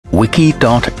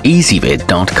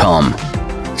wiki.ezvid.com.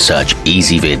 Search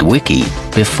Ezvid Wiki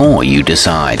before you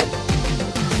decide.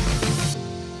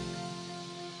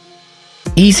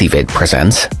 Ezvid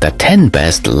presents the 10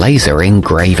 best laser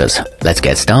engravers. Let's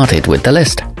get started with the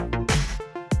list.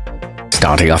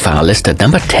 Starting off our list at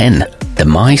number 10, the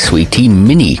mysweety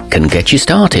Mini can get you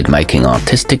started making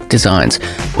artistic designs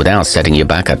without setting you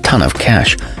back a ton of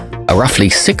cash. A roughly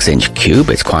 6-inch cube,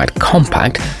 it's quite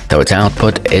compact, though its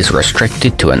output is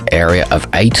restricted to an area of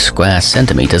 8 square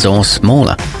centimeters or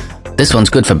smaller. This one's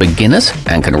good for beginners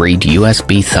and can read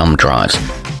USB thumb drives.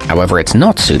 However, it's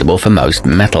not suitable for most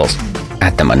metals.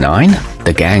 At number 9,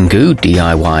 the Gangu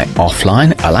DIY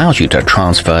Offline allows you to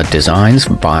transfer designs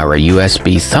via a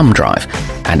USB thumb drive,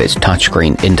 and its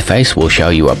touchscreen interface will show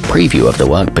you a preview of the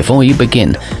work before you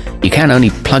begin. You can only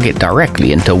plug it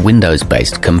directly into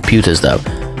Windows-based computers though.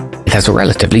 It has a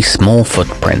relatively small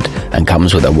footprint and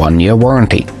comes with a 1-year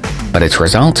warranty, but its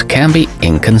results can be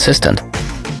inconsistent.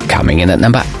 Coming in at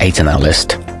number 8 on our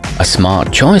list, a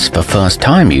smart choice for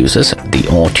first-time users, the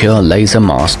ORION Laser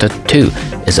Master 2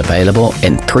 is available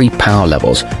in 3 power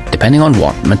levels, depending on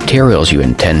what materials you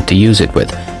intend to use it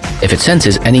with. If it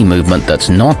senses any movement that's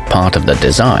not part of the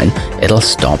design, it'll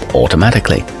stop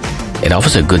automatically. It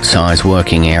offers a good size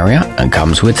working area and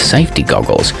comes with safety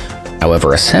goggles.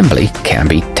 However, assembly can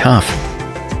be tough.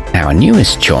 Our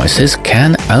newest choices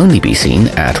can only be seen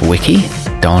at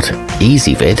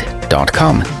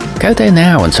wiki.ezvid.com. Go there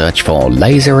now and search for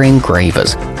laser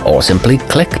engravers, or simply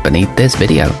click beneath this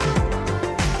video.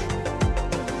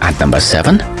 At number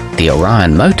 7, the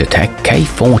ORION Motortech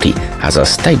K40 has a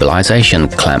stabilization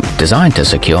clamp designed to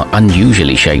secure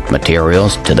unusually shaped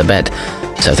materials to the bed,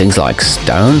 so things like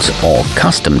stones or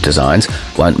custom designs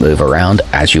won't move around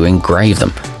as you engrave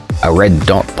them. A red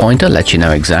dot pointer lets you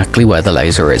know exactly where the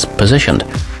laser is positioned.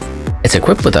 It's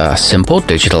equipped with a simple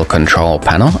digital control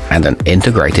panel and an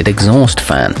integrated exhaust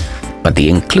fan, but the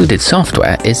included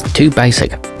software is too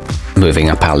basic. Moving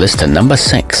up our list to number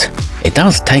 6. It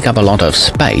does take up a lot of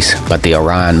space, but the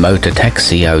ORION Motortech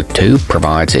Co2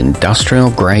 provides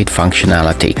industrial-grade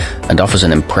functionality and offers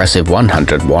an impressive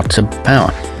 100 watts of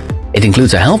power. It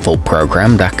includes a helpful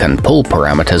program that can pull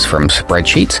parameters from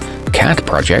spreadsheets, CAD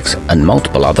projects, and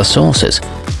multiple other sources.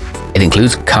 It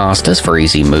includes casters for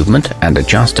easy movement and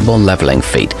adjustable leveling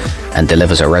feet, and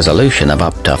delivers a resolution of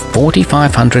up to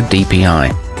 4500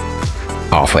 dpi.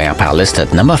 Halfway up our list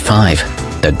at number 5,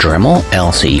 the Dremel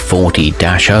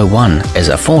LC4001 is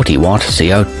a 40-watt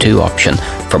CO2 option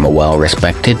from a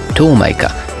well-respected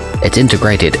toolmaker. Its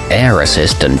integrated air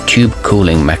assist and tube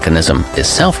cooling mechanism is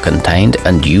self-contained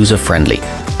and user-friendly,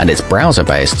 and its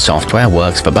browser-based software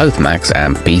works for both Macs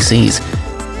and PCs.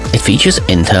 It features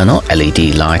internal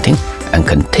LED lighting and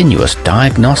continuous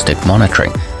diagnostic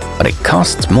monitoring, but it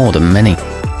costs more than many.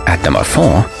 At number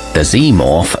 4, the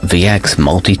ZMorph VX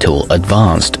Multi-Tool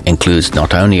Advanced includes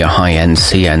not only a high-end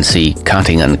CNC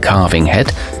cutting and carving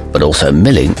head, but also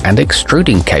milling and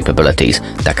extruding capabilities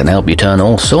that can help you turn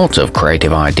all sorts of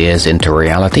creative ideas into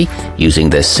reality using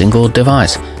this single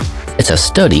device. It's a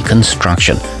sturdy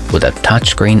construction with a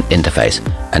touchscreen interface,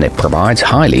 and it provides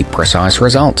highly precise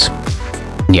results.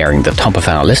 Nearing the top of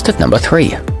our list at number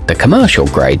 3, the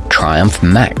commercial-grade Triumph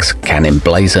Max can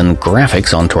emblazon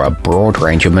graphics onto a broad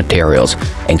range of materials,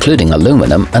 including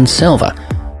aluminum and silver.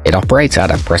 It operates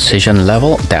at a precision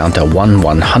level down to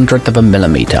 1/100th of a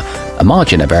millimeter, a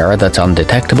margin of error that's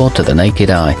undetectable to the naked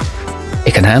eye.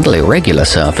 It can handle irregular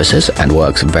surfaces and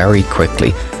works very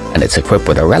quickly, and it's equipped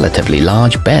with a relatively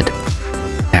large bed.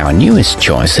 Our newest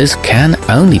choices can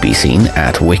only be seen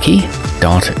at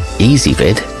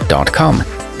wiki.ezvid.com.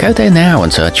 Go there now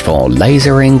and search for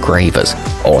laser engravers,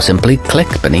 or simply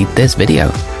click beneath this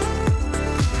video.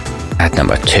 At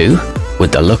number 2,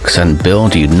 with the looks and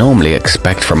build you'd normally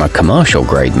expect from a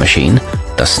commercial-grade machine,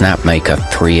 the Snapmaker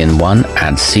 3-in-1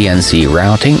 adds CNC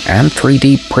routing and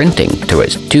 3D printing to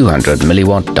its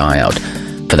 200mW diode.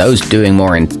 For those doing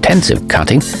more intensive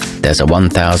cutting, there's a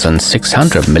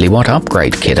 1600mW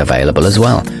upgrade kit available as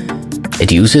well.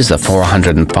 It uses the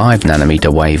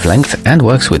 405nm wavelength and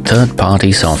works with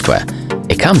third-party software.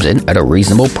 It comes in at a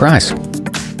reasonable price.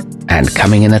 And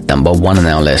coming in at number 1 on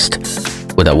our list,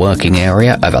 with a working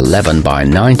area of 11 by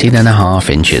 19.5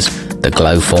 inches, the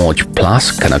Glowforge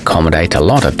Plus can accommodate a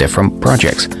lot of different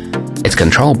projects. It's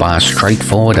controlled by a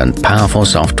straightforward and powerful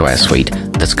software suite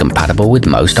that's compatible with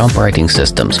most operating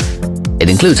systems. It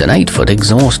includes an 8-foot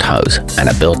exhaust hose and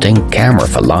a built-in camera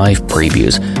for live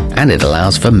previews, and it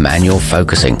allows for manual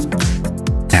focusing.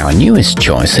 Our newest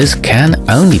choices can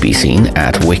only be seen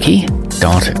at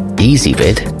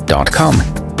wiki.ezvid.com.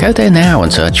 Go there now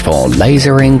and search for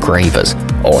laser engravers,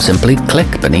 or simply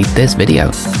click beneath this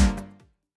video.